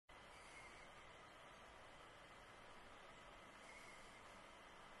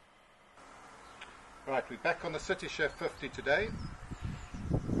Right, we're back on the Citi Chef 50 today.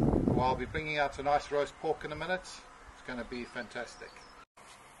 Well, I'll be bringing out a nice roast pork in a minute. It's going to be fantastic.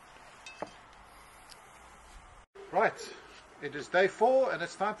 Right, it is day 4 and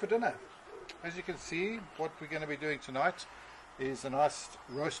it's time for dinner. As you can see, what we're going to be doing tonight is a nice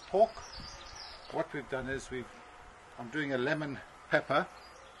roast pork. What we've done is I'm doing a lemon pepper.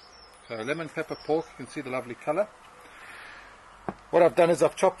 So a lemon pepper pork, you can see the lovely colour. What I've done is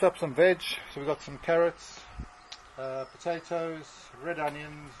I've chopped up some veg. So we've got some carrots, potatoes, red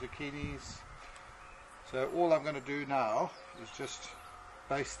onions, zucchinis. So all I'm going to do now is just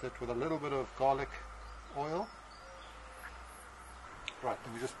baste it with a little bit of garlic oil. Right,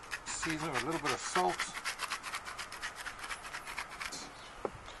 and we just season it with a little bit of salt.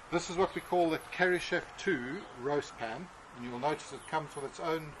 This is what we call the Cadac Chef 2 roast pan, and you'll notice it comes with its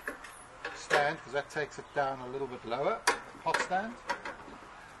own stand because that takes it down a little bit lower, hot stand.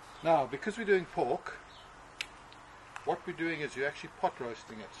 Now, because we're doing pork, what we're doing is you're actually pot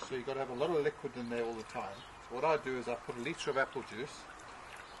roasting it, so you've got to have a lot of liquid in there all the time. So what I do is I put a litre of apple juice,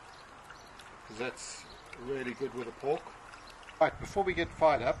 because that's really good with the pork. Right, before we get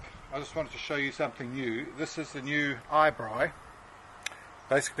fired up, I just wanted to show you something new. This is the new iBri,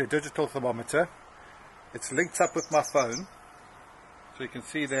 basically a digital thermometer. It's linked up with my phone, so you can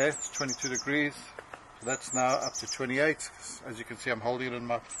see there it's 22 degrees. So that's now up to 28. As you can see, I'm holding it in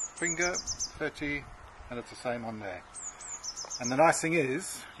my finger, 30, and it's the same on there. And the nice thing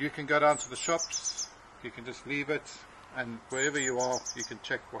is, you can go down to the shops, you can just leave it, and wherever you are, you can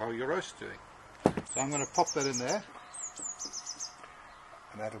check how your roast's doing. So I'm going to pop that in there.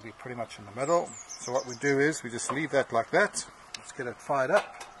 And that'll be pretty much in the middle. So what we do is we just leave that like that. Let's get it fired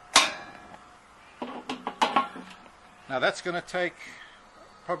up. Now that's going to take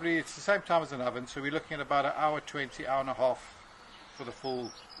probably, it's the same time as an oven, so we're looking at about an hour 20, hour and a half for the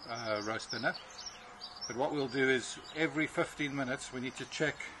full roast dinner. But what we'll do is every 15 minutes we need to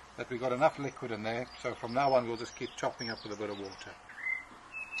check that we've got enough liquid in there. So from now on we'll just keep chopping up with a bit of water.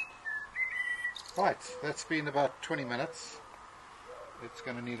 Right, that's been about 20 minutes. It's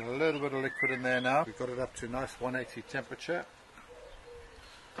going to need a little bit of liquid in there now. We've got it up to a nice 180 temperature.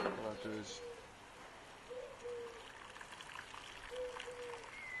 What I'll do is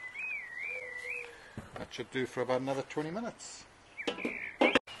that should do for about another 20 minutes.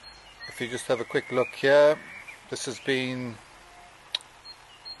 If you just have a quick look here, this has been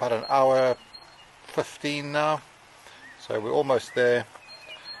about an hour 15 now. So we're almost there.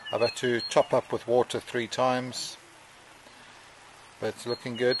 I've had to top up with water 3 times. But it's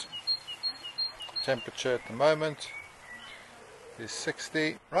looking good. Temperature at the moment is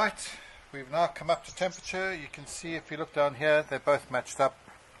 60. Right, we've now come up to temperature. You can see if you look down here, they're both matched up.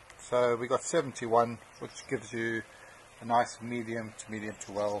 So we got 71, which gives you a nice medium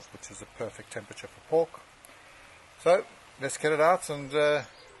to well, which is a perfect temperature for pork. So let's get it out, and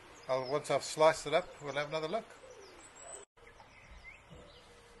once I've sliced it up, we'll have another look.